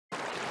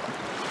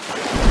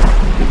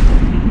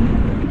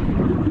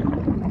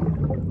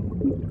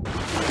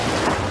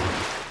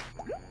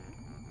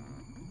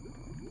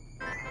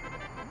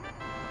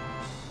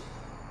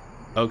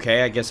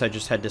Okay, I guess I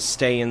just had to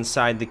stay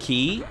inside the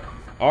key.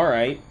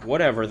 Alright,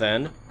 whatever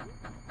then.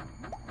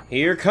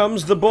 Here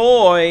comes the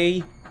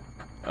boy!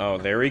 Oh,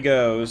 there he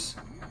goes.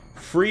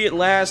 Free at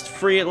last,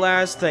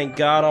 thank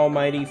God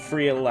almighty,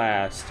 free at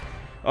last.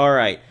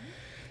 Alright.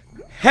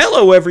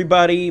 Hello,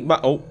 everybody!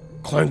 Oh,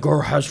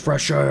 Clanker has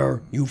fresh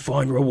air. You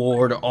find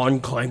reward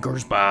on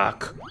Clanker's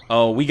back.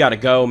 Oh, we gotta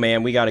go,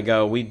 man, we gotta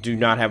go. We do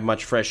not have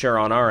much fresh air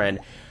on our end.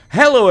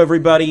 Hello,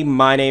 everybody,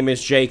 my name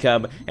is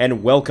Jacob,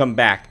 and welcome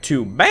back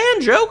to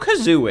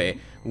Banjo-Kazooie.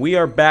 We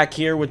are back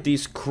here with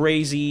these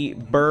crazy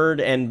bird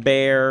and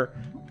bear,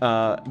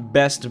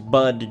 best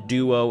bud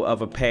duo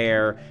of a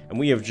pair, and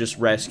we have just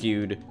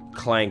rescued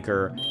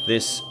Clanker,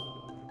 this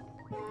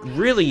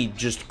really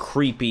just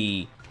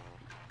creepy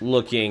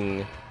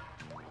looking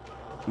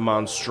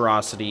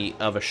monstrosity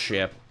of a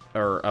ship,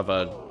 or of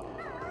a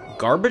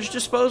garbage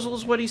disposal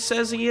is what he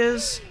says he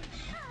is.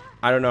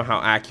 I don't know how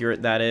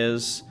accurate that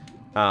is.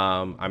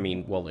 I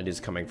mean, well, it is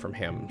coming from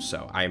him,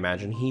 so I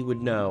imagine he would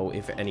know,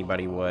 if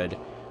anybody would,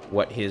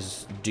 what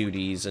his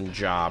duties and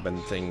job and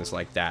things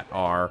like that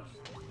are.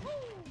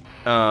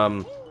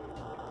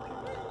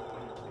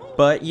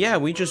 But yeah,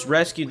 we just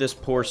rescued this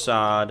poor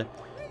sod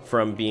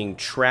from being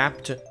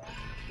trapped,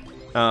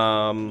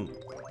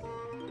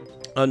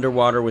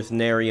 underwater with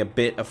nary a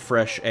bit of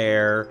fresh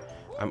air.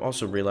 I'm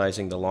also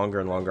realizing the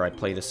longer and longer I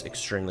play this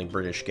extremely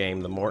British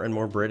game, the more and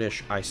more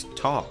British I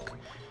talk.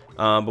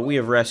 But we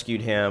have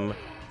rescued him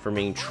from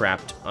being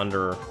trapped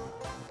under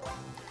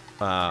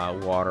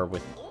water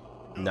with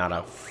not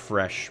a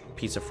fresh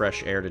piece of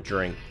fresh air to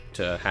drink,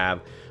 to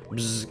have.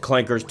 Bzz,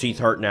 Clanker's teeth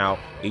hurt now.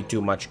 Eat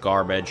too much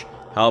garbage.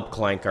 Help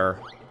Clanker.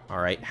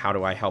 Alright, how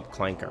do I help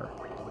Clanker?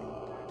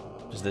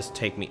 Does this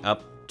take me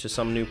up to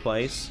some new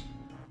place?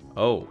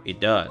 Oh, it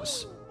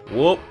does.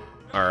 Whoop.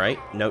 Alright,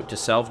 note to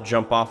self,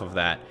 jump off of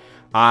that.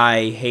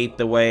 I hate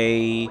the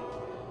way...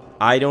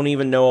 I don't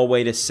even know a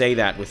way to say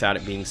that without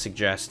it being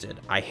suggested.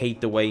 I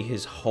hate the way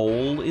his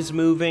hole is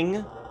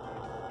moving.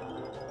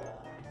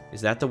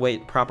 Is that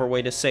the proper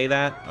way to say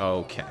that?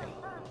 Okay.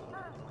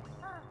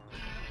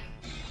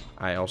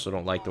 I also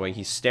don't like the way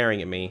he's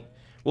staring at me.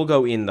 We'll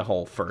go in the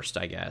hole first,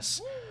 I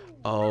guess.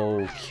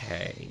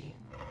 Okay.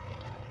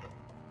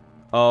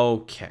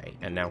 Okay.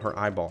 And now her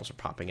eyeballs are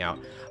popping out.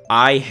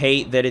 I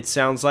hate that it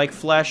sounds like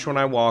flesh when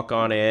I walk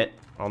on it.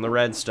 On the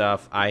red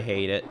stuff. I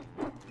hate it.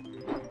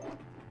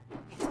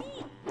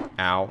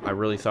 Ow. I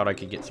really thought I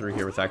could get through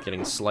here without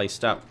getting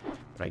sliced up.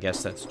 But I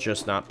guess that's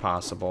just not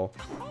possible.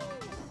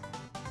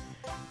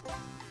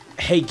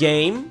 Hey,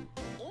 game.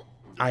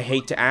 I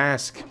hate to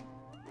ask.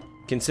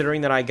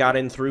 Considering that I got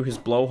in through his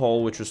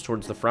blowhole, which was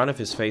towards the front of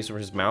his face where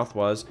his mouth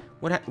was,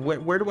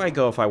 where do I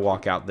go if I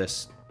walk out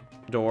this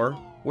door?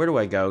 Where do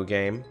I go,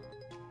 game?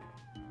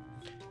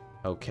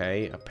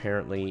 Okay,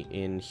 apparently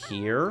in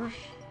here.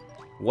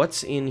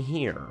 What's in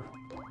here?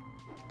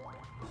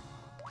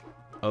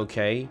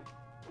 Okay.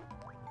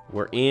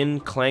 We're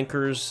in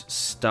Clanker's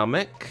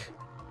stomach,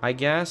 I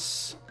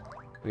guess.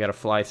 We gotta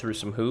fly through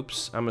some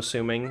hoops, I'm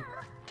assuming.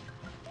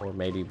 Or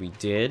maybe we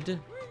did.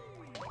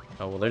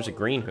 Oh, well, there's a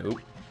green hoop.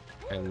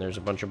 And there's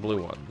a bunch of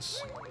blue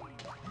ones.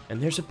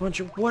 And there's a bunch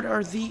of... What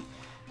are the...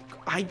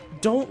 I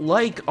don't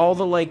like all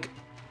the, like,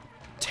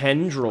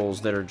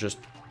 tendrils that are just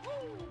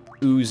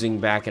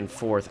oozing back and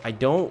forth. I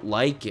don't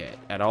like it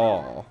at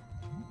all.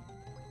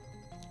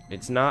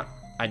 It's not...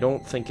 I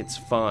don't think it's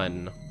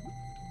fun.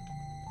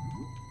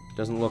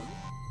 Doesn't look...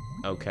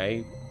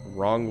 Okay.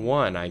 Wrong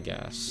one, I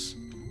guess.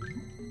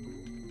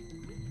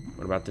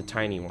 What about the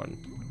tiny one?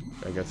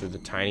 Do I go through the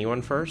tiny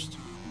one first?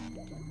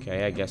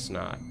 Okay, I guess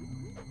not.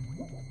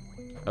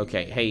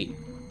 Okay, hey,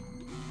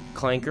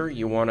 Clanker,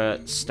 you want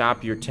to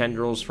stop your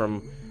tendrils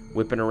from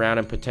whipping around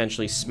and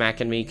potentially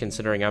smacking me,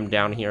 considering I'm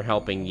down here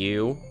helping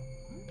you?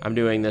 I'm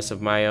doing this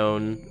of my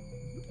own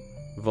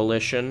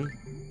volition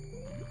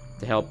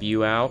to help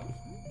you out.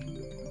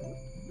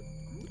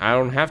 I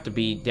don't have to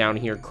be down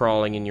here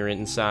crawling in your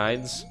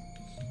insides.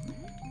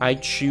 I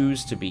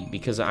choose to be,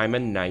 because I'm a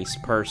nice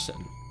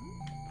person.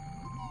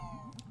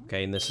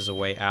 Okay, and this is a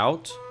way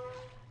out.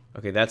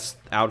 Okay, that's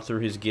out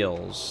through his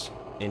gills.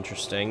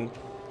 Interesting.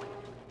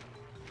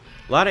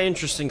 A lot of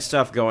interesting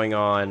stuff going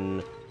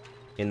on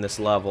in this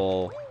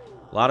level.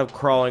 A lot of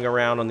crawling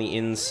around on the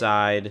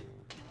inside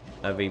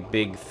of a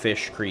big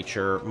fish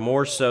creature.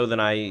 More so than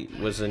I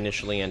was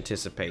initially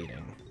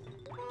anticipating.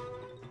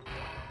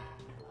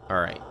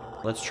 Alright.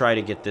 Let's try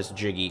to get this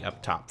Jiggy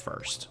up top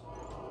first.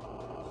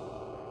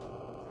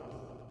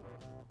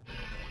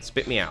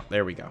 Spit me out.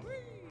 There we go.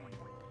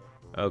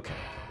 Okay.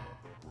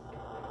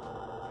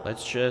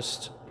 Let's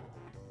just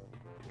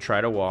try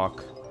to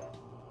walk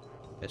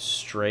as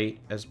straight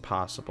as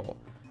possible.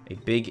 A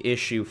big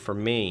issue for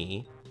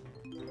me,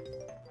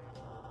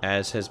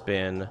 as has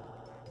been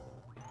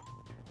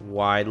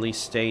widely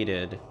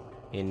stated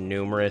in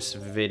numerous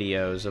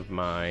videos of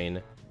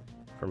mine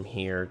from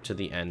here to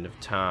the end of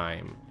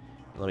time.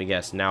 Let me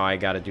guess, now I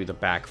gotta do the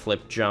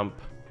backflip jump.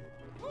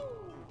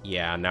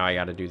 Yeah, now I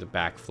gotta do the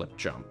backflip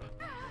jump.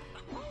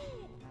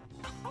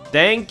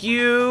 Thank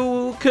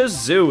you,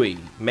 Kazooie!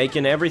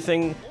 Making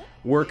everything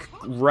work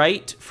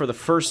right for the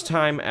first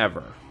time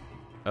ever.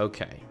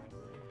 Okay.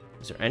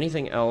 Is there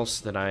anything else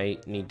that I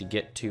need to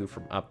get to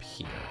from up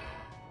here?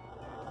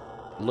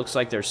 Looks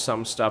like there's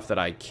some stuff that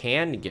I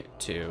can get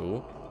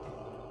to,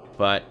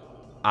 but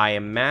I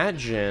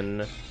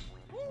imagine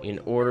in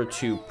order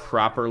to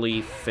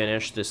properly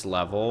finish this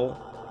level,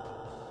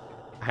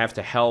 I have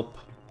to help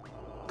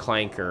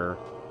Clanker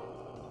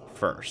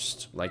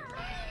first. Like,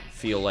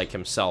 feel like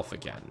himself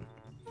again.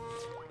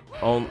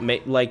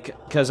 Like,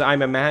 because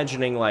I'm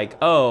imagining, like,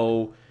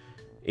 oh,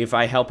 if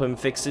I help him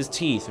fix his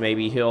teeth,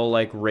 maybe he'll,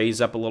 like,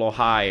 raise up a little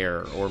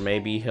higher, or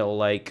maybe he'll,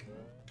 like,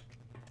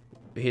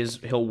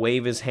 he'll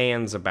wave his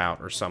hands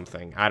about or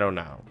something. I don't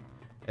know.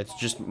 It's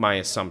just my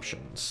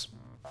assumptions.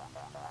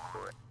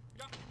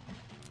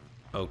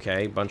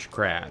 Okay, bunch of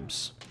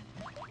crabs.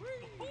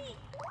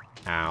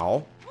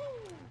 Ow.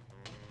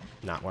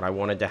 Not what I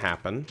wanted to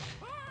happen.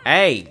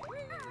 Hey!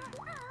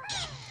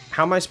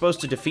 How am I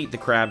supposed to defeat the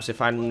crabs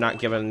if I'm not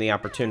given the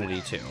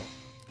opportunity to?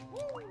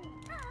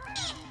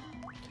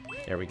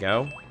 There we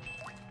go.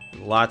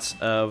 Lots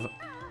of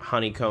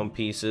honeycomb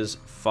pieces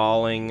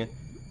falling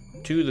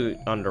to the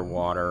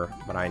underwater,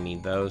 but I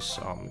need those,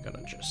 so I'm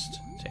gonna just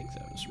take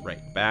those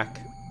right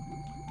back.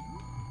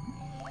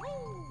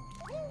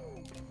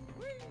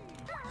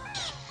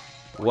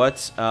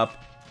 What's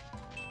up,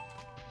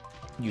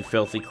 you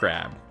filthy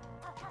crab?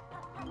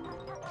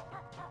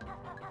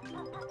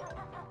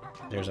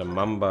 There's a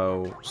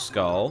Mumbo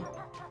skull.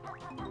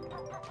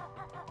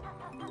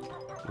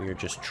 We are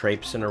just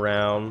traipsing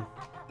around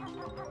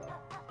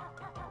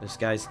this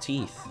guy's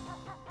teeth.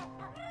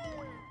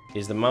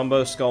 Is the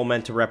Mumbo skull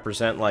meant to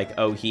represent, like,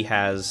 oh, he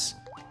has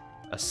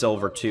a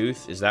silver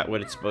tooth? Is that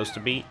what it's supposed to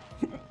be?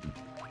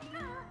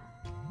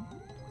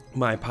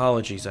 My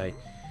apologies, I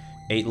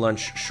ate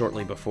lunch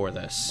shortly before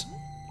this.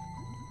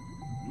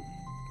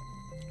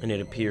 And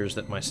it appears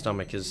that my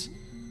stomach is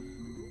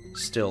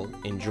still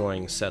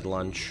enjoying said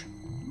lunch.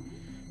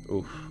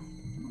 Oof.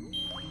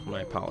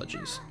 My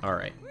apologies.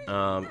 Alright,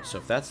 so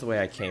if that's the way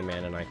I came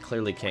in, and I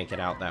clearly can't get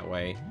out that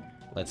way,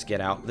 let's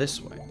get out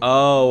this way.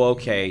 Oh,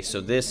 okay,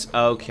 so this...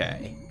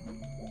 Okay.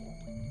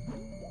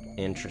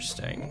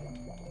 Interesting.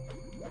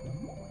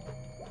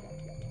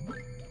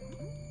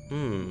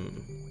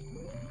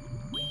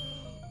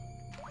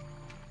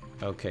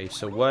 Okay,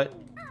 so what...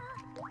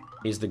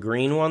 Is the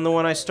green one the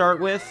one I start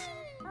with?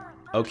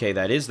 Okay,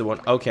 that is the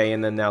one. Okay,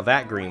 and then now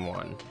that green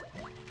one.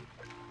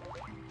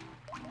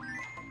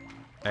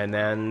 And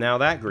then now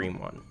that green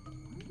one.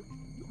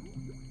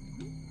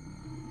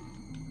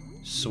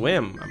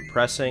 Swim. I'm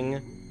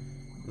pressing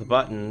the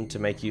button to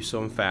make you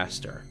swim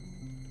faster.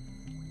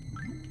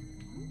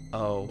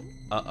 Oh,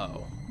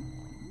 uh-oh.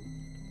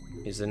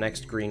 Is the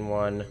next green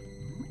one...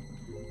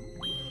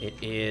 It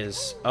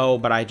is... Oh,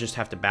 but I just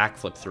have to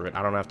backflip through it.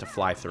 I don't have to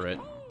fly through it.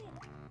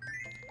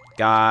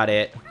 Got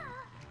it.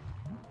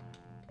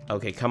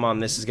 Okay, come on.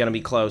 This is gonna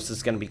be close. This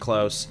is gonna be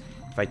close.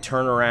 If I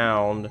turn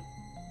around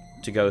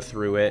to go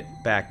through it,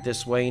 back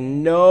this way...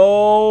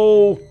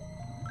 No!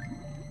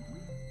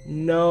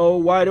 No,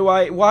 why do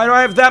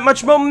I have that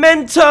much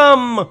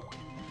momentum?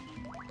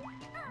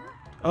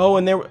 Oh,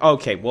 and there...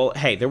 Okay, well,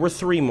 hey, there were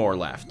 3 more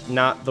left.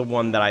 Not the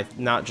one that I...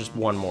 Not just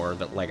one more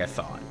that, like I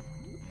thought.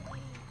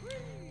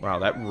 Wow,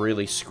 that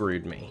really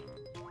screwed me.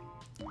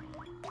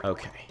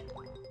 Okay.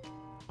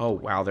 Oh,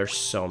 wow, there's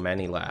so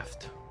many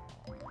left.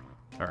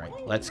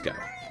 Alright, let's go.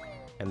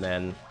 And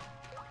then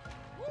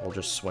we'll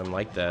just swim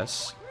like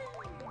this.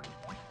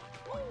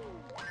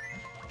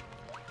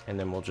 And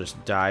then we'll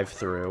just dive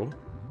through.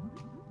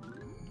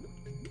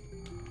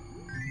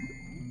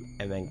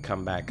 And then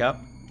come back up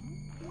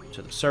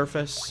to the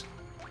surface.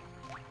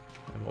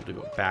 And we'll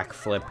do a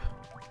backflip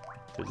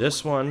through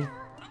this one.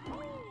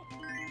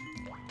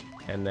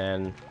 And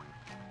then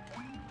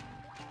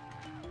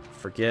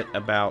forget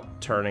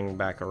about turning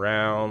back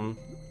around.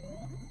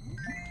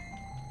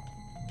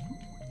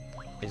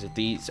 Is it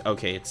these?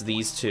 Okay, it's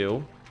these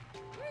 2.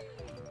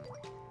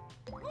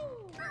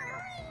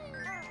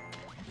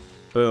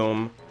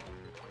 Boom.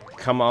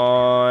 Come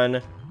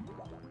on.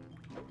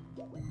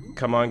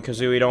 Come on,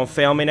 Kazooie, don't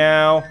fail me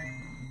now.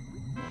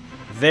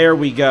 There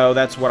we go,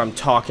 that's what I'm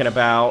talking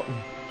about.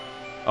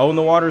 Oh, and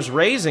the water's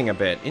raising a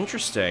bit.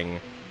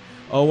 Interesting.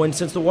 Oh, and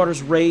since the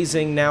water's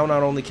raising, now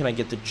not only can I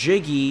get the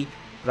Jiggy,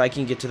 but I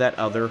can get to that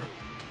other...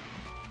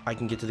 I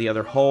can get to the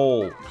other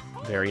hole.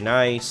 Very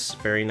nice,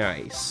 very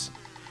nice.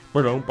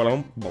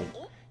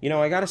 You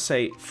know, I gotta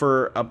say,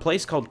 for a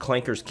place called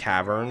Clanker's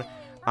Cavern,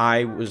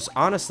 I was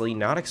honestly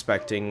not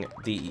expecting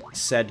the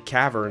said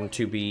cavern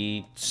to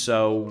be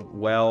so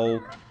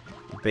well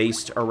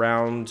based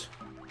around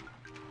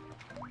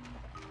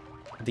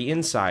the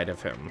inside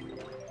of him.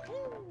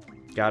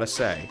 Gotta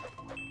say.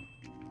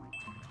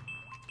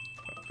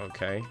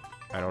 Okay,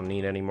 I don't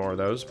need any more of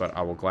those, but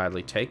I will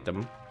gladly take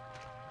them.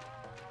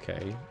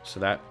 Okay, so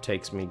that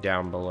takes me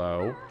down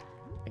below.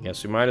 I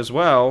guess we might as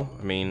well.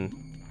 I mean,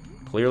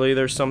 clearly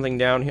there's something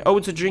down here. Oh,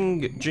 it's a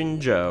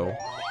Jinjo.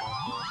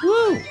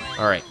 Woo!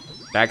 Alright,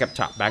 back up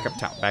top, back up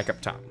top, back up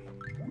top.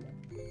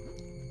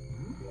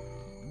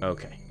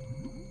 Okay.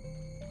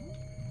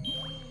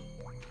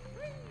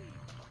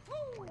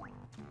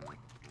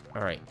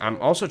 Alright, I'm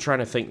also trying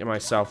to think to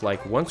myself,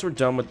 like, once we're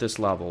done with this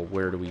level,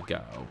 where do we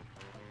go?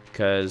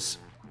 Because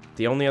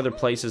the only other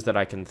places that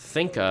I can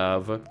think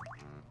of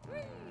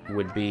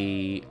would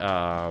be,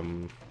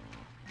 that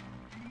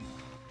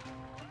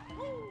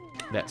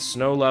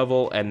snow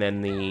level, and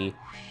then the...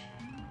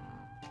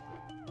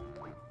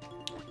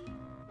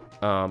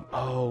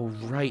 oh,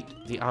 right,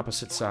 the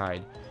opposite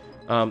side.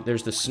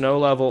 There's the snow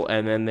level,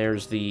 and then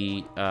there's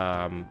the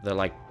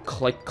like,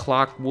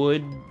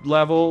 clockwood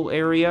level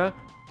area.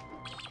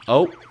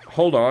 Oh,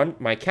 hold on.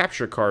 My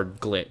capture card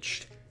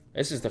glitched.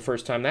 This is the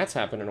first time that's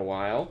happened in a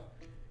while.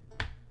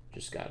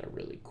 Just gotta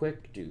really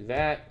quick do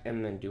that,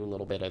 and then do a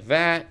little bit of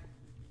that.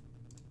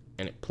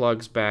 And it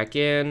plugs back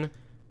in.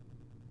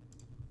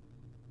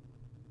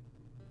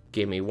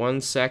 Give me 1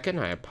 second.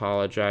 I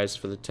apologize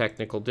for the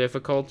technical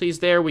difficulties.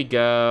 There we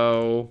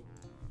go.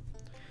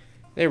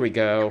 There we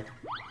go.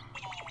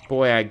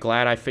 Boy, I'm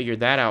glad I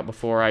figured that out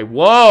before I...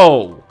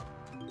 Whoa!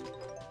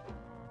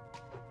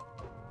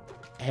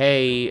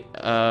 Hey,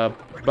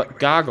 but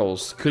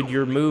Goggles, could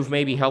your move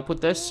maybe help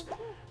with this?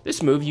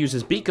 This move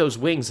uses Biko's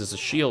wings as a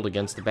shield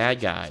against the bad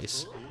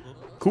guys.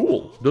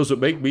 Cool. Does it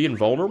make me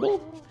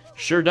invulnerable?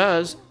 Sure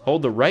does.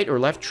 Hold the right or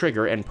left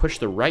trigger and push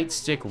the right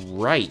stick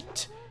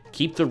right.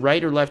 Keep the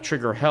right or left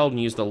trigger held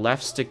and use the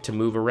left stick to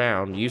move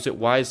around. Use it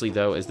wisely,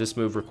 though, as this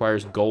move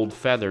requires gold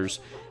feathers.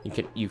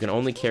 You can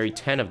only carry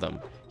 10 of them.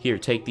 Here,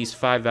 take these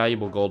 5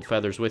 valuable gold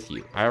feathers with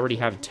you. I already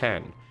have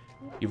 10.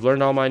 You've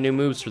learned all my new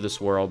moves for this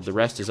world. The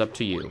rest is up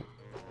to you.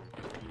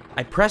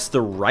 I pressed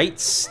the right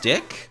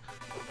stick?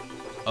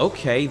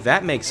 Okay,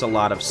 that makes a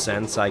lot of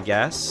sense, I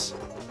guess.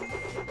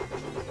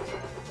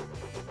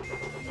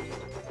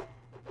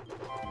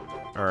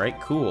 Alright,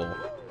 cool.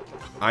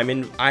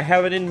 I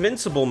have an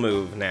invincible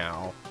move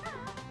now.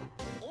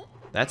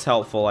 That's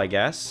helpful, I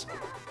guess.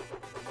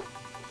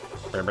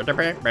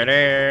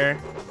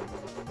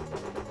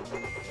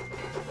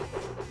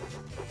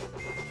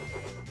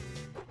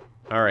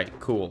 Alright,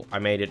 cool. I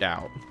made it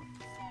out.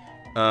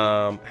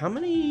 How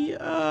many,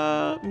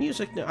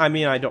 music I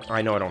mean, I know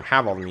I don't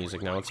have all the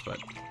music notes, but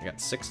I got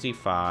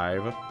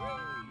 65.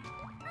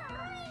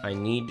 I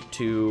need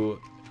to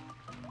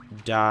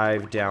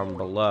dive down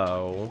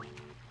below,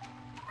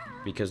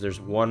 because there's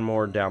one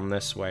more down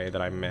this way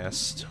that I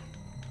missed.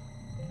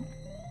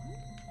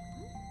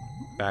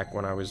 Back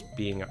when I was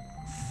being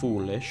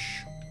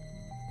foolish.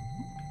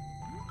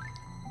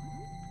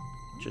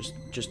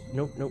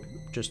 Nope,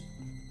 just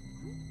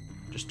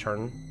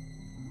turn.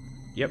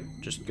 Yep,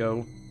 just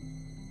go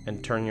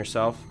and turn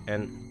yourself,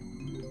 and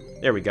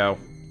there we go.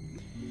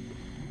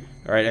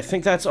 Alright, I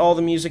think that's all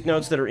the music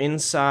notes that are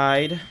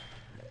inside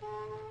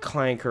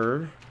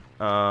Clanker.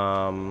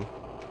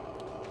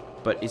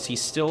 But is he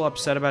still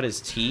upset about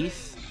his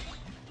teeth?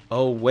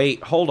 Oh,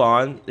 wait, hold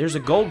on. There's a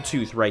gold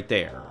tooth right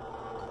there.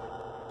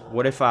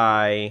 What if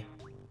I...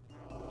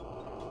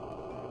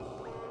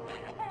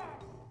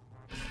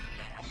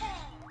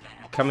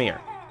 Come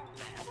here.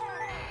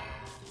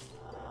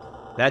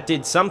 That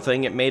did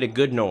something. It made a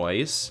good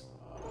noise.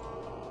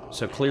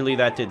 So clearly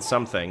that did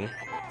something.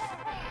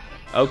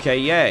 Okay,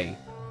 yay.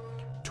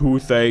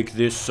 Toothache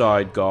this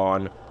side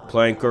gone.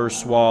 Clanker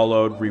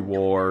swallowed.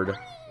 Reward.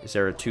 Is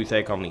there a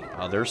toothache on the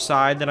other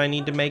side that I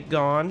need to make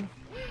gone?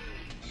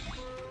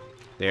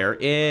 There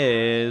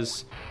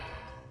is.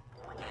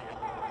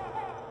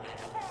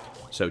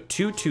 So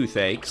 2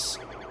 toothaches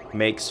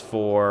makes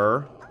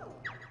for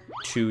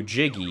 2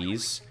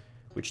 jiggies,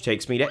 which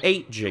takes me to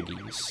 8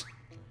 jiggies.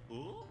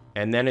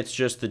 And then it's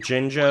just the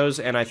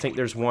Jinjos, and I think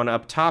there's one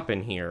up top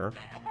in here.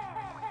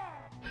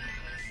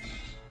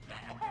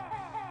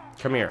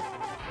 Come here.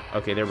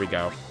 Okay, there we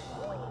go.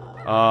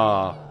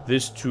 Ah,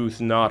 this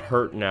tooth not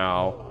hurt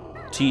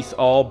now. Teeth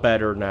all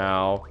better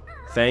now.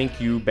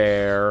 Thank you,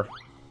 bear.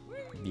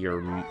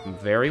 You're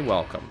very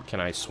welcome. Can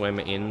I swim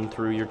in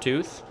through your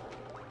tooth?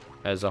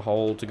 As a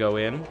hole to go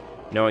in?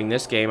 Knowing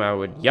this game, I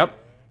would... Yep.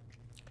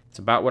 It's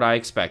about what I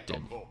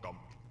expected.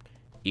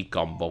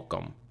 Ekom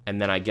bokum. And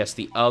then I guess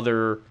the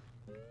other...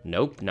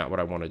 Nope, not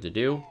what I wanted to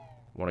do.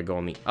 I want to go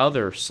on the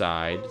other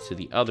side to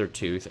the other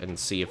tooth and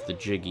see if the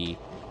Jiggy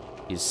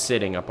is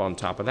sitting up on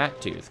top of that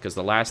tooth. Because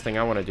the last thing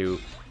I want to do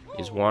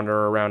is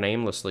wander around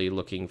aimlessly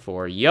looking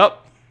for...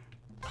 Yup!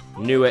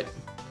 Knew it.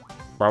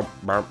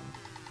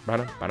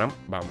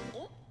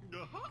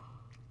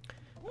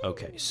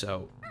 Okay,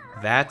 so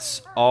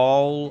that's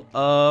all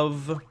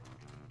of...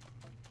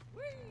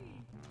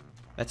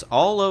 That's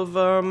all of,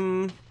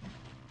 I'm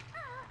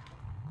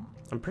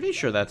pretty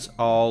sure that's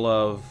all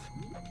of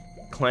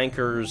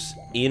Clanker's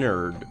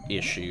innard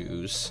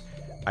issues.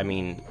 I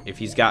mean, if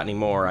he's got any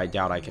more, I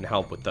doubt I can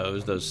help with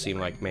those. Those seem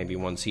like maybe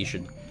ones he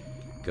should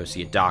go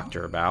see a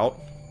doctor about.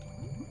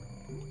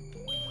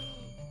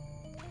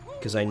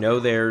 Because I know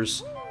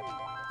there's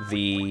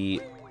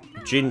the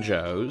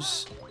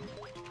Jinjos,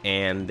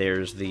 and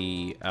there's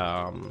the,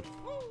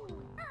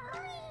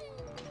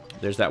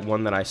 there's that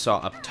one that I saw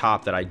up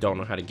top that I don't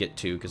know how to get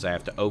to because I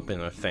have to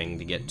open a thing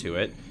to get to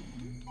it.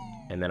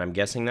 And then I'm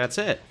guessing that's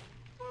it.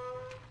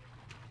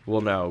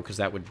 Well, no, because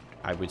that would...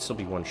 I would still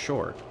be one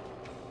short.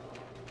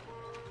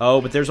 Oh,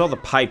 but there's all the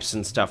pipes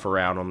and stuff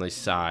around on these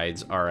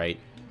sides. Alright.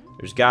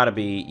 There's gotta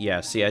be...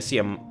 Yeah, see, I see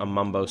a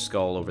Mumbo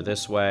skull over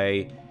this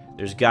way.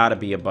 There's gotta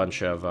be a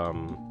bunch of,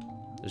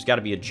 There's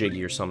gotta be a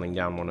Jiggy or something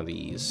down one of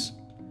these.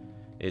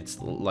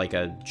 It's like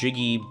a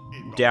Jiggy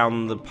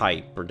down the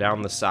pipe, or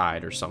down the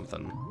side, or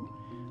something.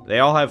 They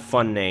all have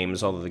fun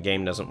names, although the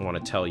game doesn't want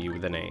to tell you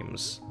the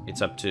names.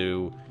 It's up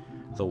to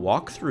the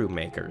walkthrough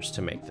makers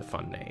to make the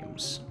fun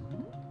names.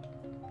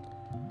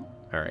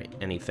 Alright,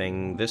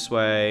 anything this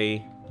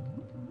way?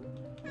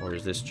 Or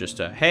is this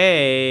just a,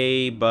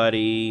 hey,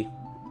 buddy?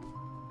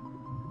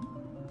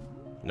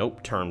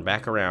 Nope, turn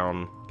back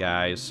around,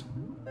 guys.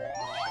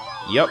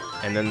 Yep,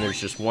 and then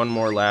there's just one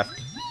more left,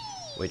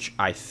 which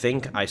I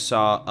think I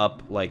saw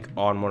up, like,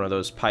 on one of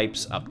those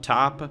pipes up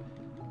top.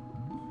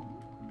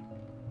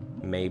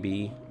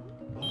 Maybe.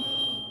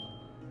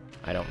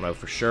 I don't know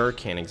for sure.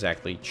 Can't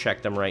exactly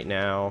check them right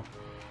now,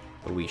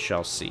 but we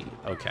shall see.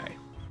 Okay.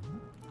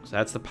 So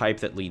that's the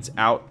pipe that leads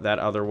out that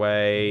other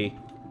way.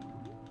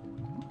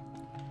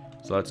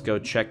 So let's go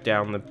check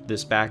down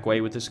this back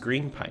way with this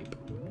green pipe.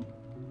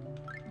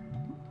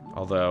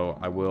 Although,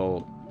 I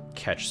will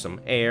catch some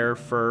air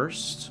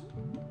first.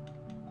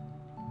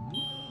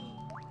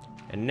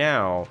 And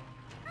now,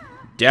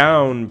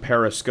 down,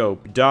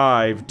 periscope,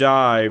 dive,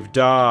 dive,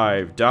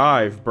 dive,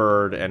 dive,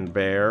 bird and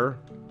bear.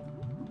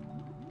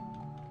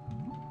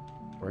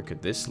 Where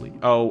could this lead?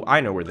 Oh,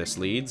 I know where this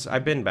leads.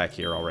 I've been back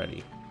here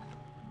already.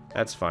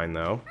 That's fine,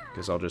 though,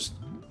 because I'll just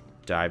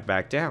dive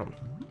back down.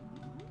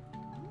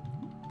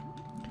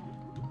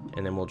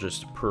 And then we'll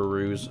just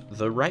peruse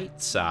the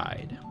right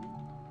side.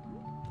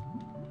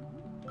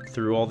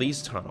 Through all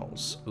these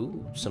tunnels.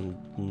 Ooh, some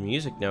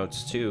music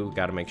notes, too.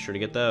 Gotta make sure to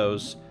get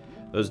those.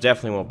 Those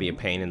definitely won't be a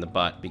pain in the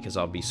butt, because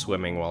I'll be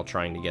swimming while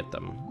trying to get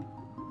them.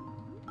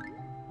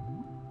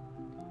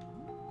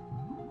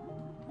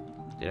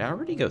 Did I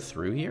already go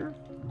through here?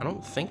 I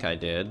don't think I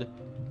did.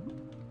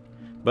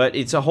 But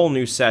it's a whole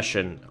new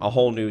session, a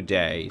whole new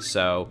day,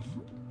 so...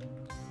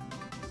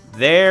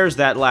 There's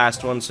that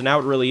last one, so now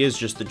it really is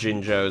just the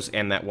Jinjos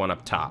and that one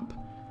up top.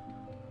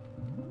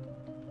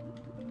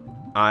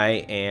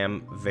 I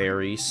am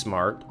very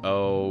smart.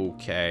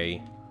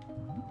 Okay.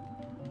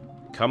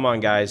 Come on,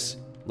 guys.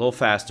 A little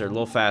faster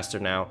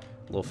now. A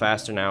little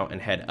faster now,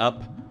 and head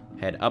up.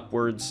 Head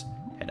upwards.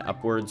 Head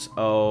upwards.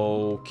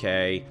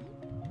 Okay.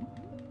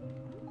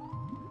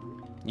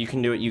 You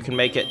can do it. You can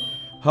make it.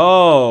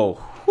 Oh!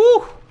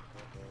 Whew!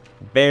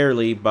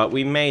 Barely, but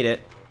we made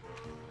it.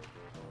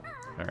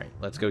 Alright,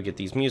 let's go get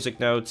these music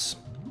notes.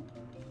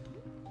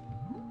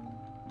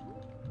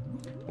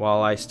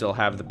 While I still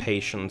have the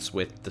patience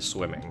with the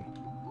swimming.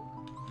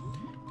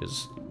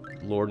 Because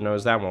Lord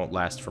knows that won't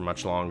last for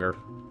much longer.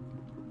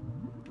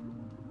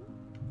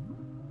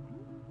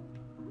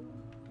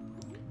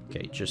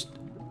 Okay, just...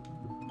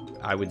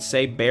 I would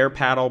say bear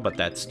paddle, but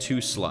that's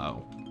too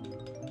slow.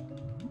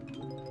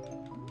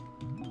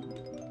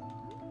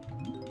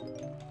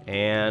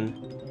 And...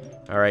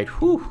 Alright,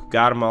 whew,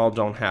 got them all.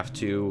 Don't have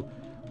to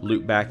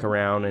loop back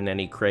around in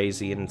any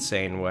crazy,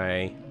 insane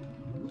way.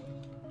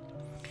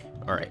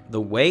 Alright,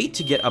 the way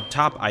to get up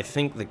top, I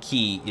think the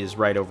key is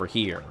right over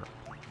here.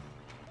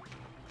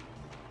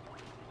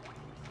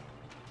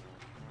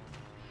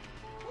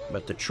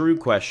 But the true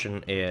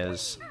question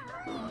is...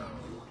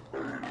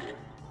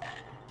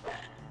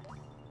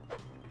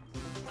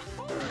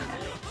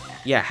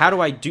 Yeah, how do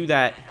I do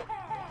that?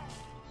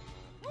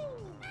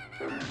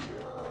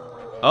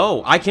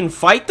 Oh, I can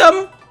fight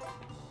them?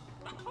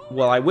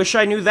 Well, I wish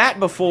I knew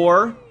that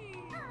before.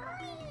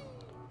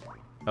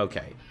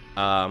 Okay.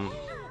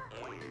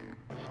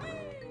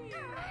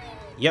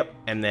 Yep,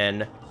 and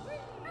then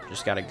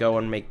just gotta go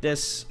and make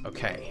this.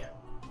 Okay.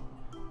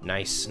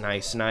 Nice,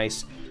 nice,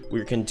 nice.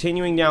 We're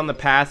continuing down the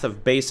path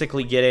of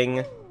basically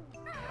getting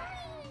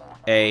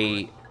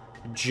a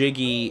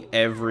Jiggy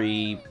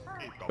every...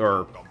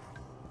 Or...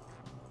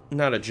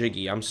 Not a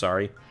Jiggy, I'm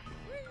sorry.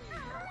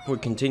 We're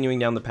continuing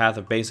down the path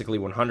of basically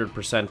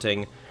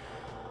 100%ing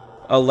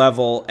a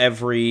level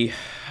every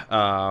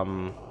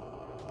couple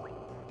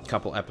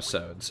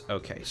episodes.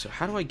 Okay, so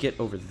how do I get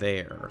over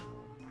there?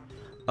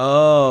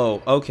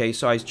 Oh, okay,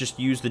 so I just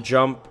use the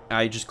jump.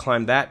 I just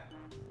climb that.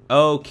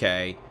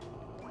 Okay.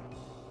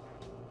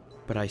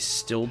 But I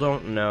still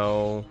don't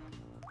know.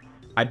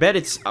 I bet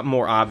it's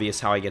more obvious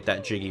how I get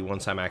that Jiggy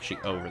once I'm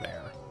actually over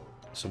there.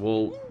 So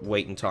we'll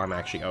wait until I'm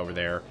actually over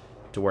there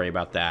to worry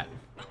about that.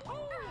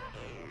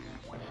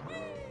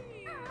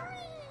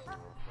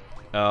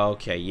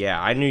 Okay,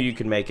 yeah, I knew you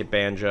could make it,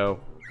 Banjo.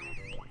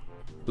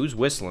 Who's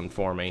whistling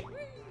for me?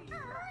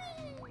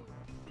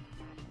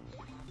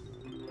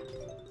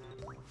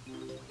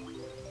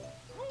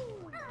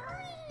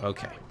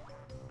 Okay.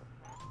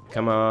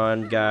 Come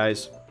on,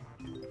 guys.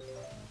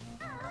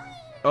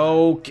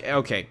 Okay,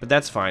 okay, but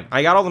that's fine.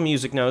 I got all the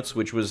music notes,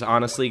 which was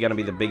honestly going to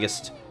be the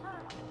biggest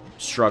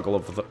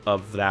struggle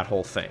of that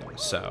whole thing,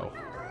 so...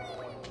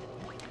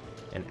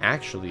 And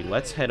actually,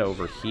 let's head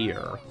over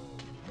here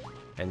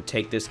and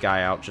take this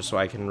guy out just so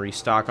I can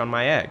restock on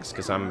my eggs,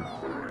 because I'm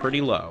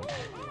pretty low.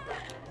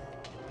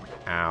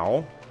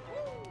 Ow.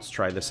 Let's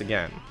try this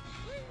again.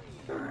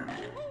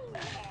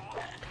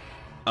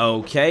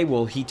 Okay,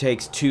 well, he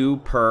takes 2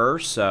 per,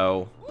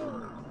 so...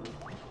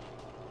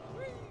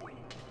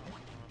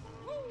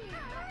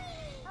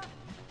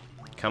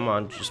 Come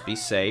on, just be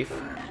safe.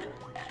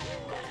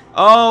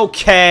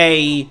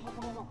 Okay!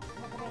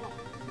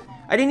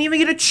 I didn't even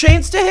get a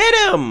chance to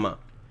hit him!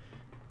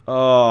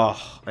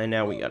 Oh, and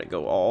now we gotta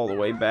go all the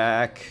way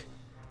back.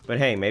 But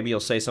hey, maybe he'll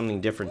say something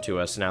different to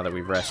us now that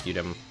we've rescued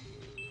him.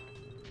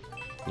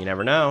 You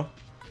never know.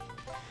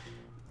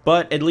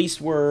 But at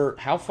least we're...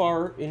 How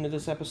far into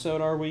this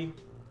episode are we?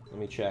 Let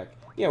me check.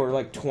 Yeah, we're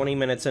like 20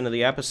 minutes into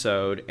the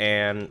episode,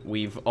 and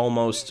we've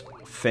almost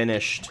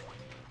finished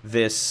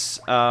this,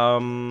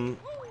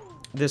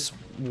 this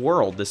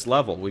world, this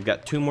level. We've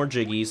got 2 more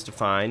Jiggies to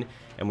find,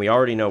 and we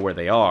already know where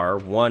they are.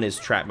 One is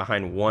trapped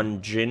behind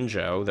one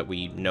Jinjo that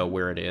we know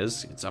where it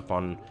is. It's up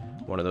on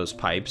one of those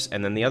pipes.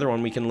 And then the other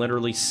one we can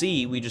literally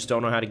see, we just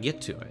don't know how to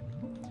get to it.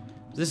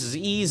 This is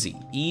easy.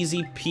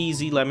 Easy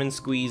peasy lemon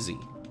squeezy.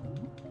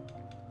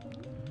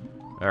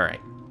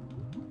 Alright.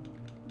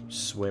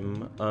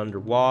 Swim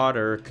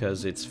underwater,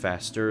 because it's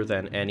faster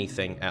than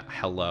anything.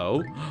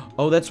 Hello?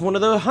 Oh, that's one of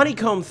the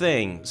honeycomb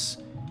things!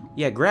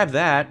 Yeah, grab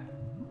that.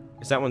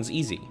 Because that one's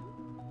easy.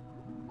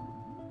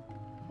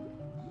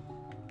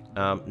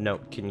 No,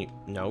 can you...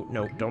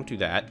 No, don't do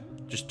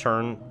that. Just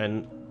turn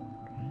and...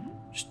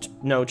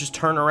 just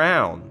turn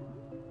around.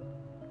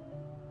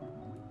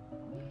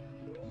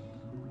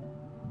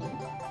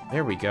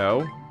 There we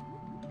go.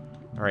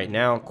 Alright,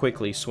 now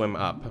quickly swim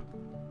up.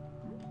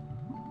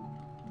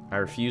 I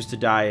refuse to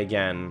die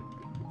again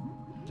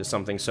to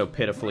something so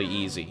pitifully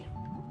easy.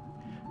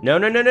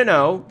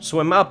 No.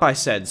 Swim up, I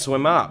said.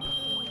 Swim up.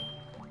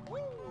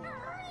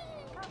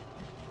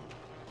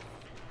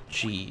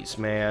 Jeez,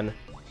 man.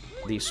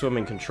 These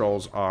swimming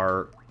controls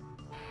are...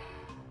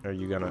 Are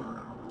you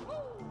gonna...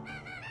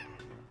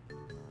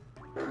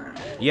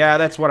 Yeah,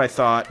 that's what I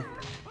thought.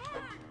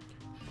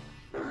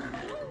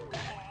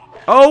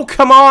 Oh,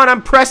 come on!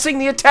 I'm pressing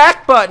the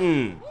attack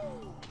button!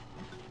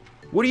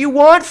 What do you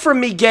want from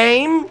me,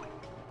 game?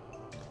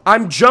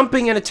 I'm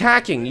jumping and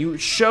attacking. You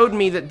showed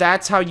me that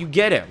that's how you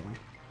get him.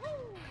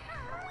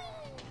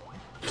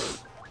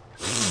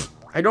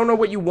 I don't know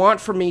what you want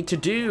from me to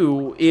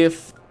do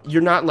if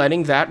you're not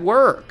letting that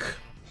work.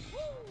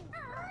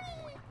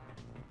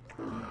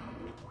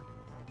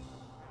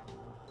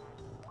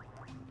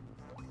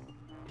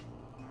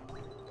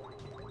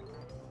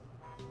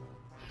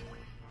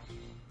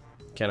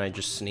 Can I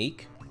just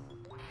sneak?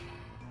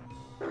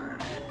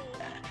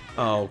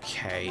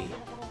 Okay.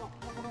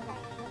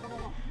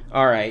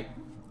 Alright.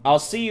 I'll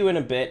see you in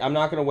a bit. I'm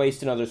not going to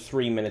waste another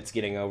 3 minutes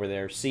getting over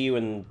there. See you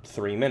in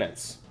 3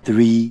 minutes.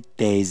 3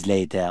 days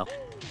later.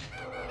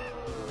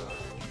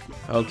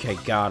 Okay,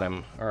 got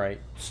him. Alright,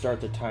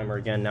 start the timer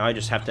again. Now I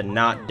just have to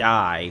not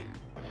die.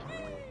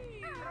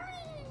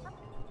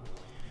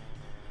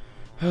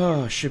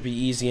 Oh, should be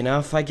easy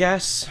enough, I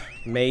guess.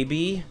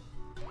 Maybe.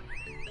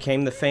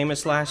 Came the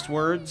famous last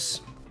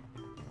words.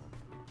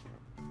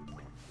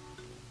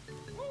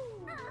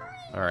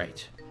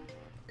 Alright.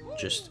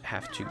 Just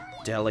have to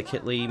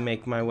delicately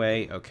make my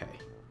way. Okay.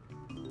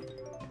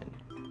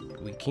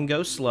 And we can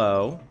go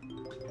slow.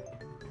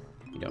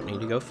 You don't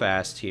need to go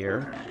fast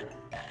here.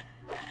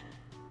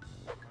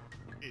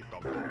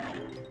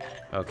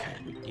 Okay.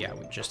 Yeah,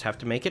 we just have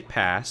to make it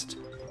past.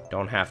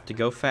 Don't have to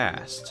go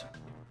fast.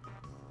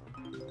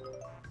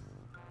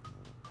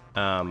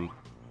 I'm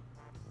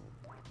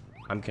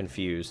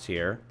confused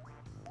here.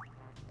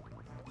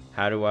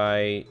 How do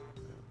I...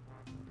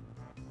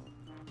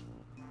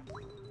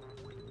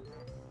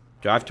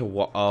 Do I have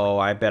to oh,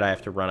 I bet I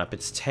have to run up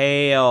its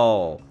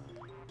tail.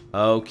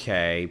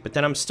 Okay, but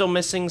then I'm still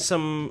missing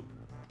some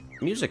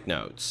music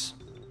notes.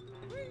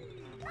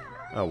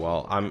 Oh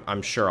well,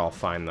 I'm sure I'll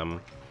find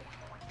them.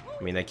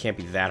 I mean, they can't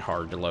be that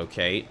hard to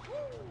locate.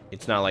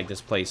 It's not like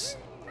this place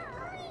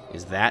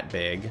is that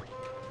big.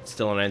 It's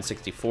still an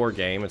N64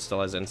 game. It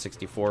still has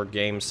N64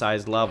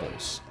 game-sized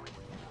levels.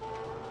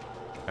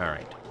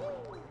 Alright.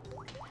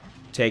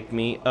 Take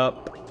me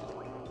up.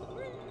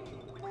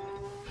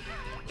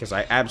 Because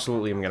I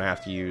absolutely am going to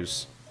have to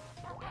use...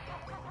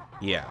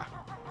 Yeah.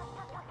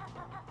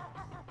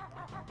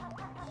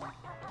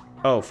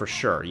 Oh, for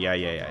sure.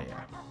 Yeah.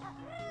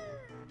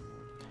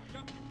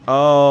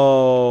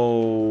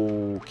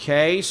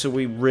 Okay, so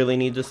we really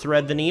need to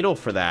thread the needle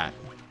for that.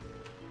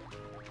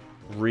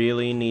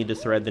 Really need to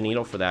thread the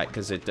needle for that,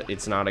 because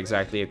it's not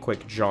exactly a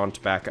quick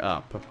jaunt back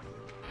up.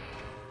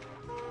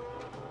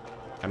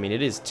 I mean,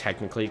 it is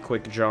technically a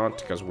quick jaunt,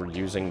 because we're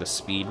using the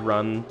speed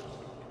run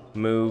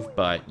move,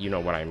 but you know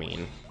what I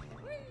mean.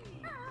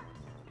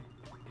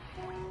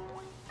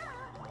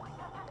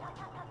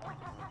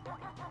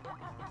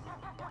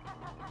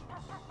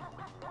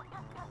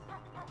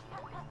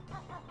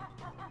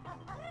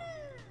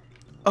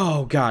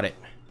 Oh, got it.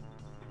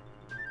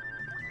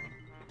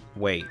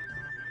 Wait.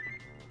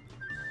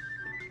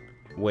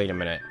 Wait a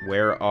minute.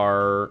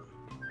 Where's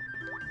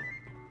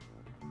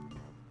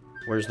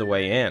the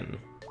way in?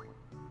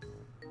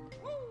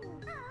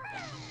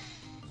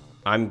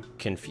 I'm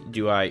confused.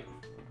 Do I...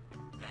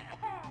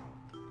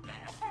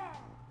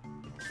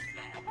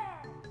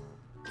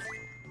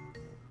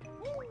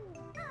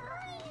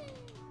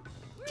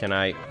 Can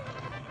I...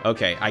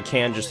 Okay, I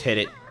can just hit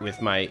it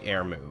with my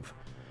air move.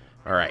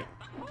 Alright.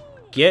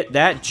 Get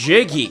that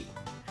jiggy!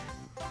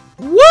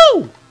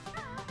 Woo!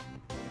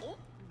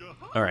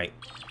 Alright.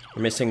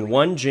 We're missing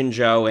 1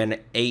 Jinjo and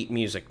 8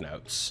 music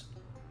notes.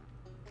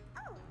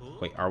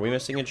 Wait, are we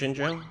missing a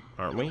Jinjo?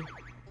 Aren't we?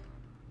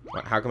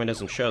 How come it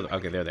doesn't show them?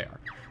 Okay, there they are.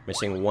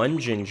 Missing 1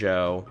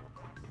 Jinjo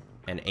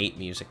and 8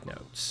 music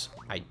notes.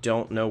 I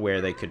don't know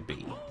where they could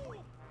be.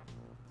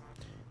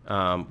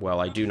 Well,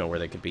 I do know where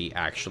they could be,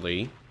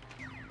 actually.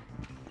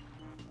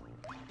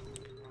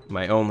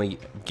 My only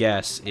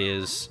guess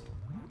is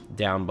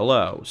down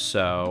below,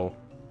 so...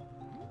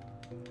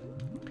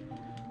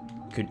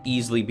 Could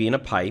easily be in a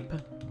pipe.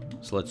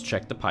 So let's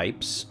check the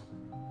pipes.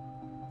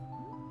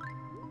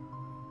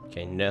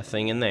 Okay,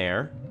 nothing in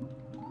there.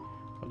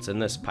 What's in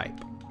this pipe?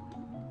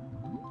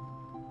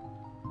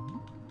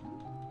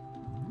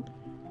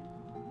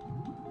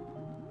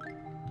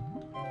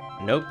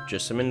 Nope,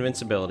 just some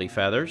invincibility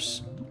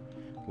feathers.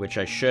 Which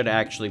I should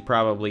actually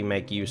probably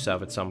make use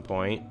of at some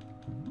point.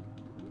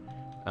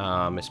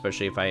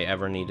 Especially if I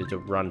ever needed to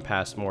run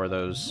past more of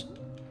those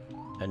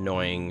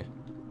annoying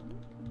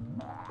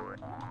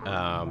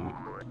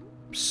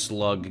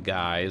slug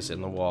guys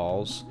in the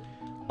walls.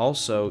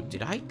 Also,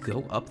 did I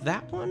go up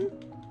that one?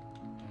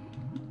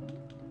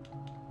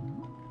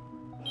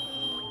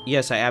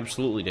 Yes, I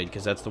absolutely did,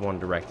 because that's the one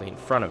directly in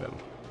front of him.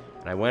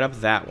 And I went up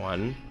that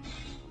one.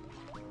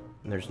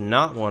 And there's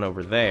not one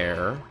over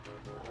there.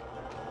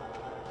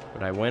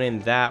 But I went in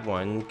that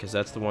one, because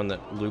that's the one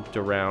that looped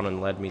around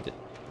and led me to...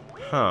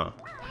 Huh.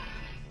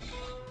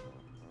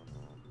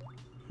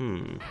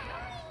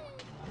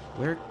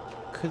 Where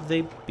could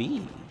they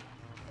be?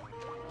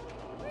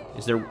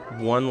 Is there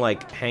one,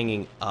 like,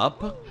 hanging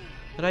up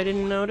that I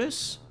didn't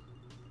notice?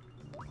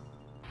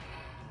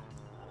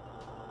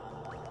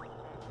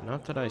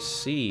 Not that I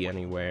see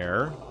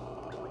anywhere.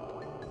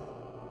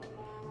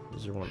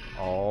 Is there one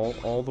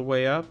all the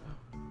way up?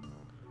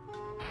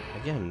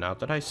 Again, not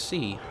that I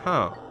see.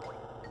 Huh.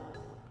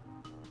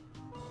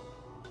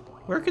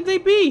 Where could they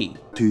be?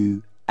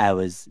 2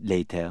 hours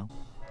later.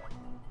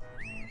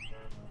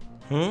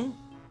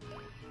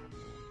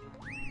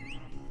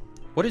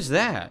 What is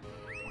that?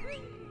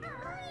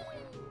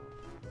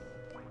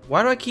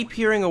 Why do I keep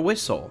hearing a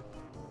whistle?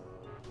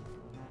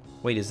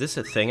 Wait, is this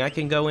a thing I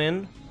can go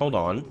in? Hold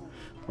on.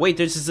 Wait,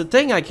 this is a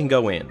thing I can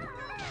go in.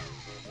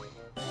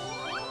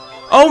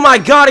 Oh my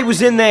god, he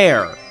was in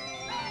there!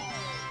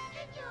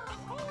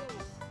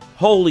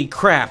 Holy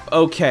crap,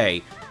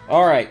 okay.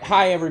 Alright,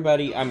 hi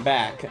everybody, I'm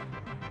back.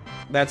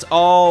 That's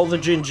all the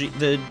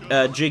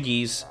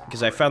jiggies,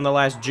 because I found the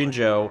last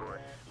Jinjo.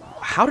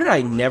 How did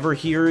I never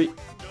hear it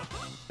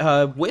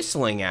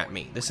whistling at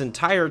me this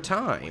entire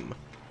time?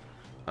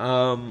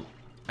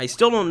 I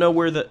still don't know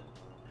where the...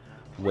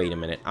 Wait a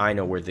minute, I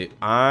know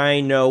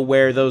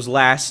where those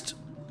last...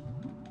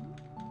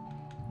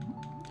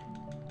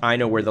 I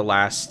know where the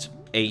last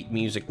 8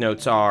 music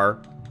notes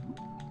are.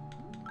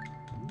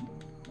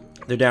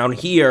 They're down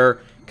here,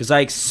 because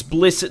I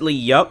explicitly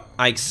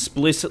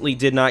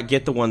did not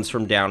get the ones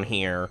from down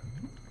here.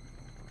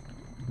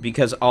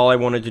 Because all I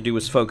wanted to do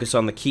was focus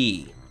on the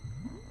key.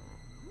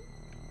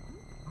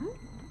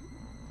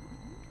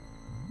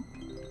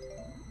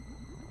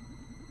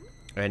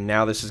 And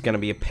now this is going to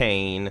be a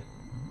pain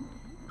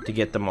to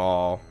get them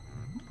all.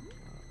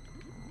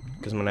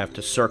 Because I'm going to have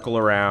to circle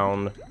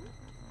around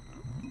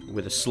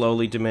with a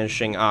slowly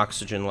diminishing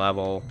oxygen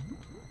level.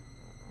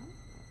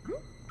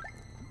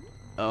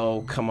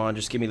 Oh, come on,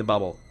 just give me the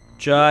bubble.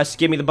 Just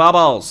give me the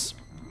bubbles!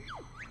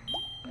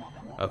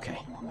 Okay.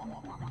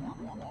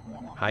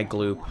 Hi,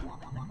 Gloop.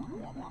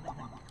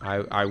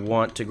 I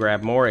want to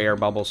grab more air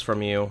bubbles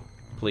from you,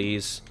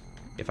 please,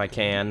 if I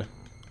can.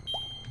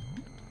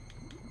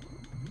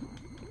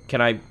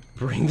 Can I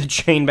bring the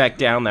chain back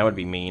down? That would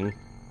be mean.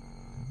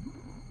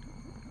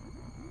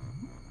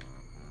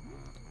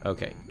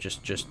 Okay,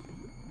 just...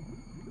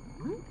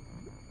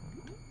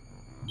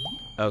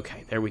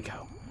 Okay, there we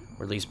go.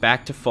 Release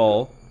back to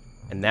full,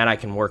 and that I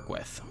can work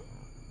with.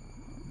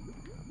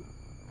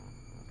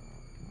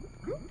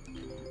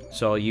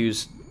 So I'll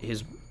use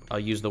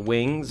the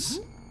wings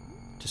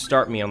to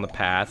start me on the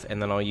path,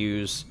 and then I'll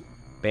use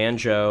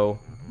Banjo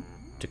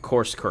to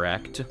course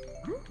correct.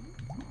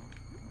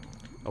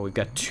 Oh, we've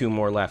got 2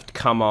 more left.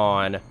 Come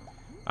on.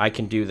 I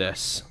can do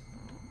this.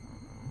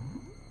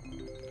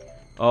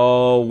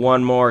 Oh,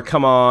 1 more.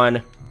 Come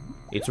on.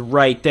 It's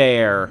right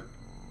there.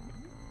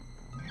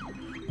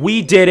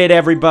 We did it,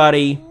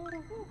 everybody.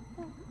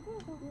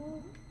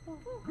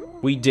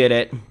 We did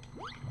it.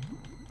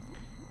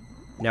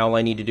 Now all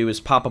I need to do is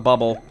pop a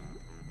bubble.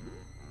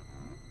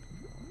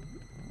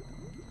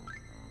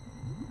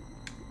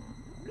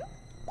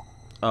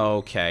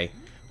 Okay.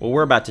 Well,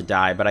 we're about to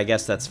die, but I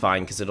guess that's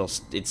fine, because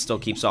it still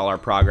keeps all our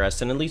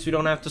progress, and at least we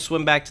don't have to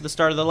swim back to the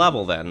start of the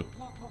level, then.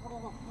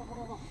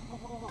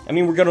 I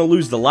mean, we're gonna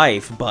lose the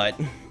life, but...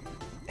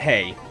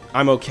 Hey,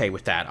 I'm okay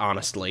with that,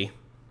 honestly.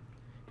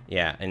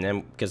 Yeah, and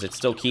then, because it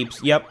still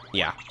keeps... Yep,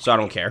 yeah, so I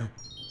don't care.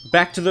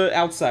 Back to the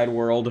outside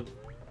world.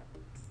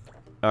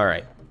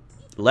 Alright.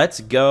 Let's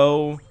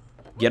go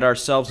get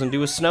ourselves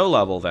into a snow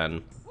level,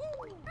 then.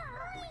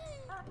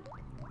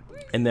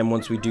 And then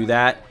once we do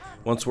that,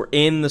 once we're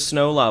in the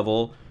snow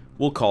level,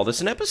 we'll call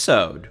this an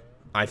episode.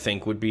 I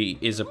think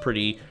is a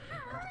pretty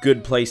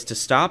good place to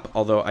stop,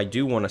 although I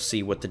do want to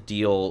see what the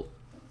deal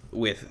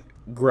with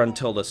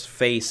Gruntilda's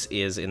face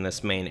is in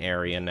this main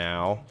area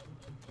now.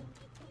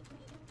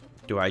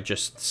 Do I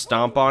just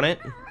stomp on it?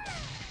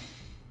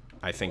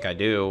 I think I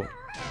do.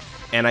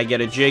 And I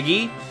get a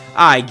Jiggy?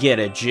 I get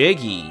a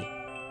Jiggy!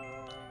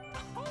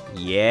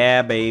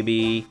 Yeah,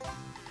 baby.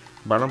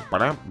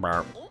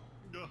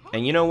 And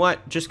you know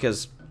what? Just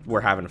because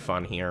we're having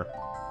fun here.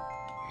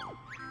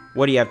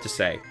 What do you have to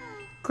say?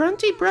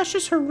 Grunty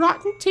brushes her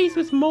rotten teeth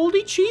with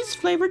moldy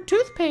cheese-flavored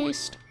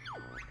toothpaste.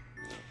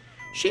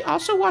 She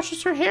also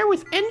washes her hair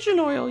with engine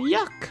oil.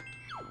 Yuck.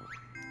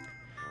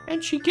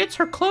 And she gets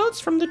her clothes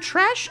from the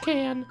trash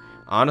can.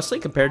 Honestly,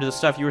 compared to the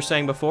stuff you were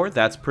saying before,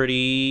 that's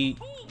pretty...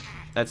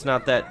 That's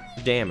not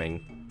that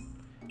damning.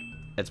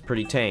 That's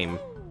pretty tame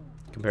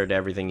compared to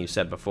everything you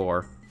said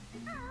before.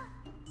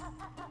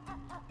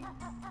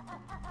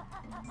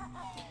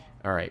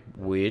 Alright,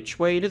 which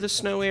way to the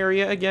snow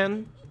area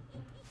again?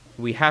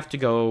 We have to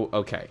go...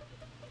 Okay.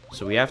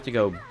 So we have to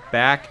go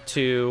back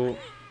to...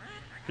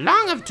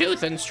 Long of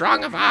tooth and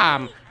strong of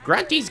arm,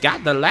 Grunty's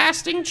got the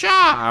lasting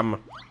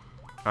charm.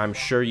 I'm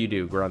sure you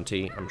do,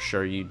 Grunty. I'm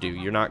sure you do.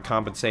 You're not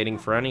compensating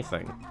for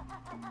anything.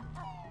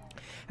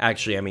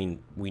 Actually, I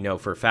mean, we know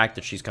for a fact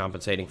that she's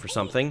compensating for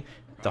something.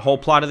 The whole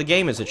plot of the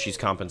game is that she's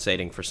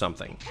compensating for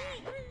something.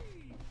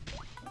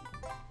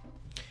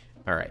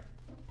 Alright.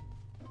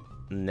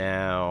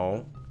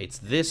 Now, it's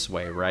this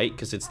way, right?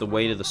 Because it's the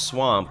way to the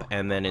swamp,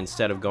 and then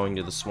instead of going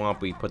to the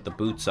swamp, we put the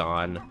boots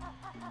on,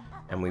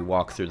 and we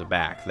walk through the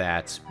back.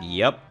 That's,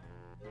 yep.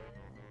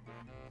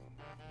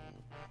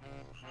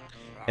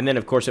 And then,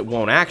 of course, it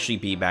won't actually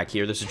be back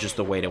here. This is just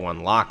the way to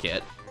unlock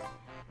it.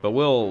 But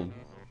we'll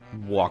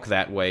walk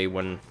that way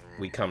when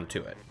we come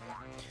to it.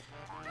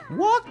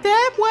 Walk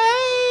that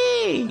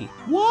way!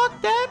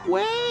 Walk that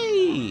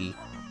way!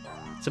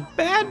 It's a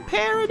bad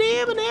parody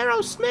of an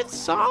Aerosmith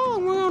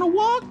song. We're gonna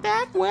walk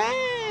that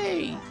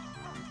way.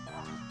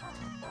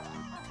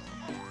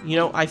 You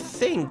know, I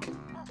think,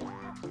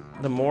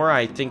 the more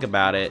I think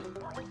about it,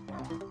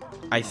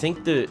 I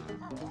think the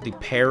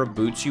pair of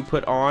boots you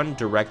put on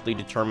directly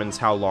determines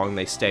how long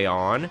they stay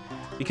on.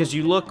 Because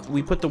you look,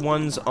 we put the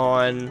ones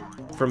on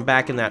from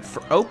back in that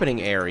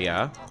opening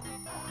area.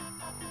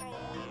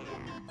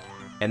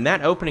 And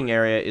that opening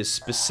area is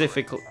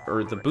specific,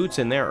 or the boots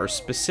in there are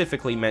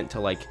specifically meant to,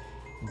 like,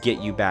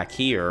 get you back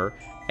here,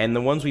 and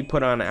the ones we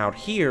put on out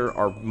here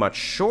are much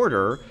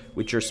shorter,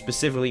 which are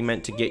specifically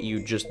meant to get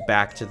you just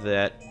back to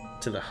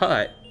the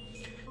hut.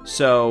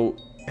 So,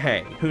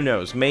 hey, who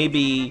knows?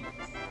 Maybe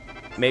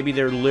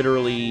they're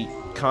literally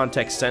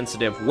context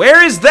sensitive.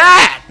 Where is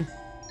that?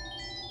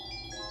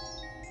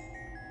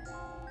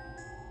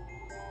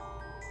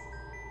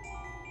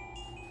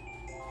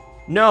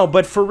 No,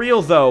 but for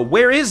real though,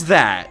 where is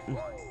that?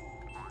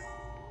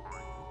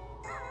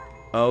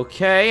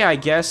 Okay, I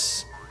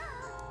guess...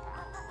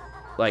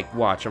 Like,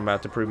 watch, I'm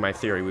about to prove my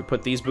theory. We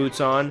put these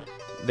boots on,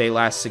 they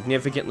last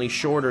significantly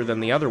shorter than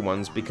the other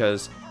ones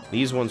because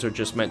these ones are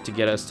just meant to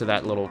get us to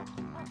that little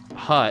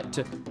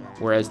hut,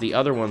 whereas the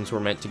other ones were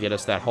meant to get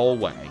us that whole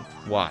way.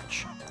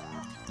 Watch.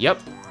 Yep.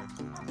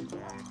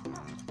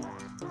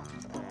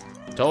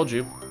 Told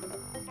you.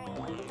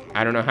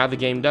 I don't know how the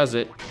game does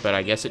it, but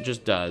I guess it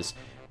just does.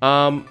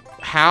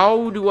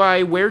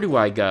 Where do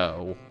I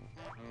go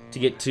to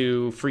get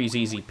to Freeze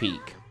Easy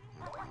Peak?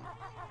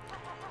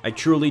 I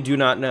truly do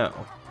not know.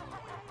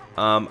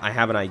 I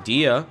have an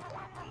idea.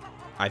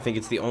 I think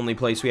it's the only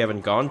place we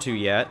haven't gone to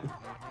yet.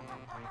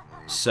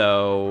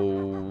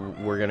 So,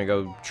 we're gonna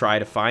go try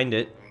to find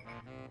it.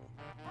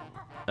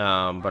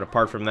 But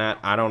apart from that,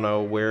 I don't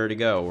know where to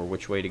go or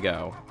which way to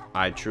go.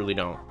 I truly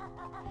don't.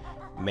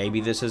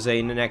 Maybe this is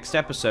a next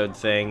episode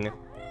thing,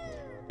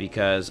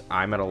 because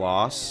I'm at a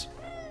loss.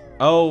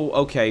 Oh,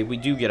 okay, we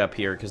do get up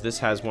here, because this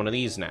has one of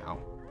these now.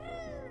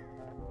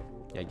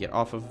 Yeah, get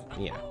off of...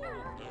 yeah.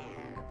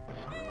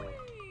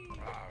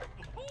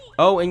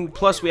 Oh, and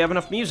plus we have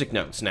enough music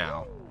notes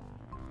now.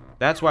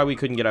 That's why we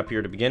couldn't get up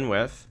here to begin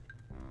with.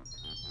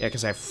 Yeah,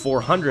 because I have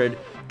 400,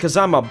 because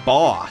I'm a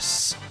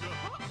boss.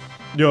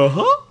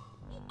 Uh-huh.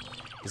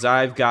 Because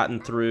I've gotten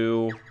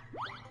through...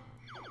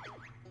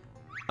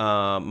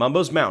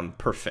 Mumbo's Mountain,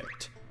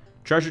 perfect.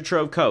 Treasure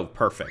Trove Cove,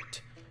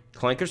 perfect.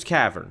 Clanker's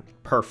Cavern,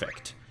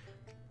 perfect.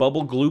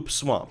 Bubble Gloop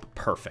Swamp,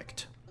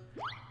 perfect.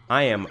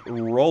 I am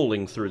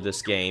rolling through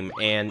this game,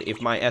 and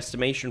if my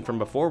estimation from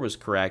before was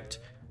correct,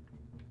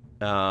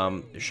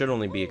 there should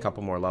only be a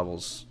couple more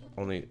levels.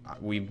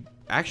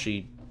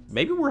 Actually,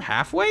 maybe we're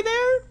halfway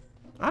there?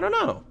 I don't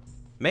know.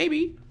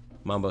 Maybe.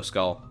 Mumbo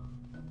Skull.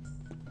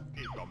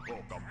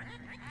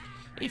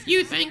 If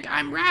you think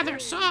I'm rather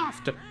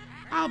soft,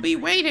 I'll be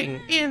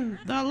waiting in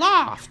the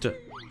loft.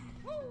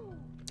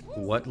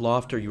 What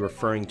loft are you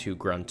referring to,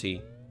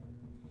 Grunty?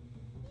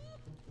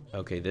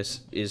 Okay,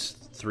 this is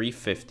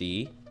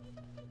 350.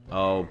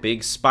 Oh,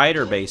 big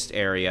spider-based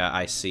area,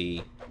 I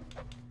see.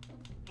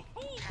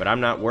 But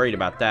I'm not worried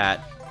about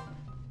that.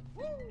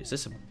 Is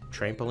this a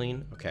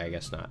trampoline? Okay, I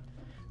guess not.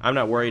 I'm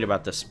not worried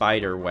about the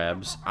spider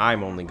webs.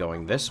 I'm only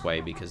going this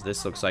way because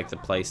this looks like the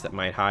place that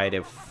might hide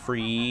a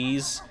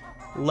freeze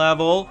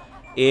level.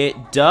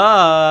 It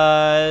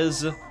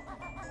does!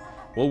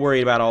 We'll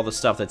worry about all the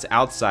stuff that's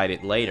outside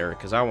it later,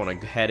 because I want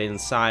to head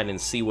inside and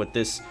see what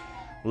this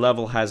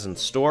level has in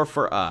store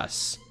for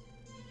us.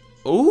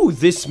 Ooh,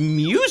 this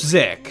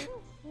music!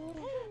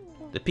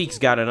 The Peak's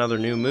got another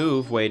new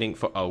move waiting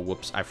for... Oh,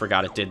 whoops, I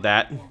forgot it did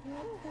that.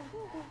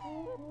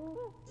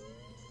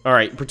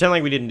 Alright, pretend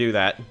like we didn't do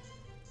that.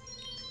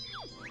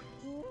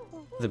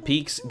 The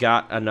Peak's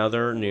got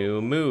another new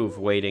move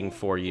waiting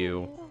for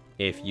you,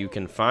 if you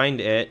can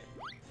find it.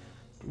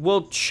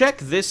 Well, check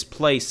this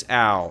place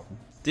out.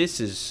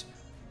 This is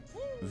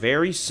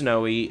very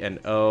snowy, and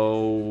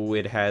oh,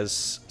 it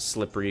has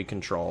slippery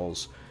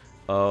controls.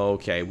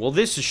 Okay, well,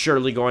 this is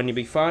surely going to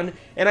be fun,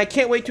 and I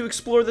can't wait to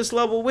explore this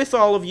level with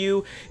all of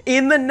you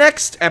in the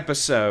next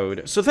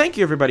episode. So thank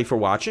you, everybody, for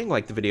watching.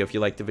 Like the video if you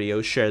liked the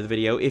video, share the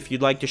video if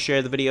you'd like to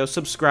share the video,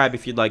 subscribe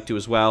if you'd like to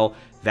as well.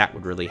 That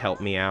would really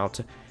help me out.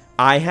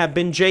 I have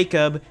been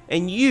Jacob,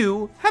 and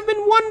you have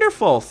been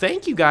wonderful.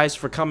 Thank you guys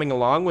for coming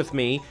along with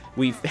me.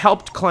 We've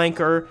helped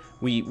Clanker.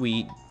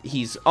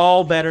 He's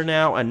all better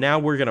now, and now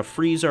we're gonna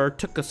freeze our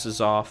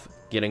tukuses off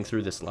getting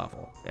through this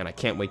level. And I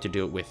can't wait to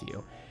do it with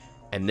you.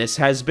 And this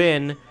has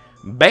been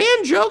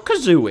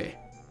Banjo-Kazooie.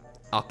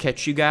 I'll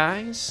catch you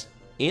guys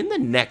in the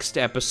next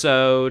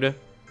episode.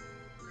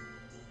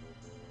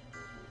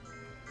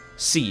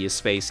 See you,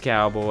 Space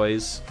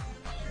Cowboys.